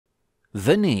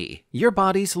The knee, your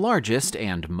body's largest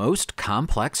and most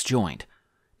complex joint.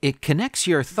 It connects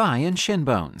your thigh and shin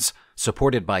bones,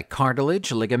 supported by cartilage,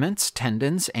 ligaments,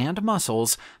 tendons, and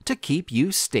muscles to keep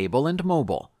you stable and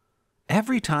mobile.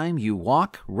 Every time you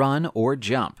walk, run, or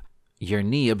jump, your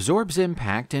knee absorbs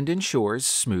impact and ensures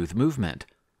smooth movement.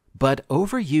 But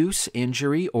overuse,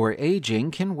 injury, or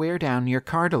aging can wear down your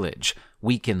cartilage,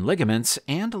 weaken ligaments,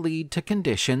 and lead to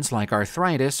conditions like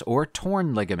arthritis or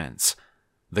torn ligaments.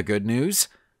 The good news?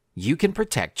 You can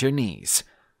protect your knees.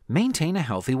 Maintain a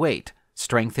healthy weight,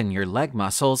 strengthen your leg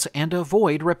muscles, and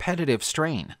avoid repetitive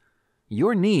strain.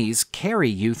 Your knees carry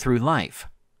you through life.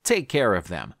 Take care of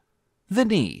them. The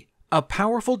knee, a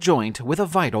powerful joint with a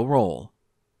vital role.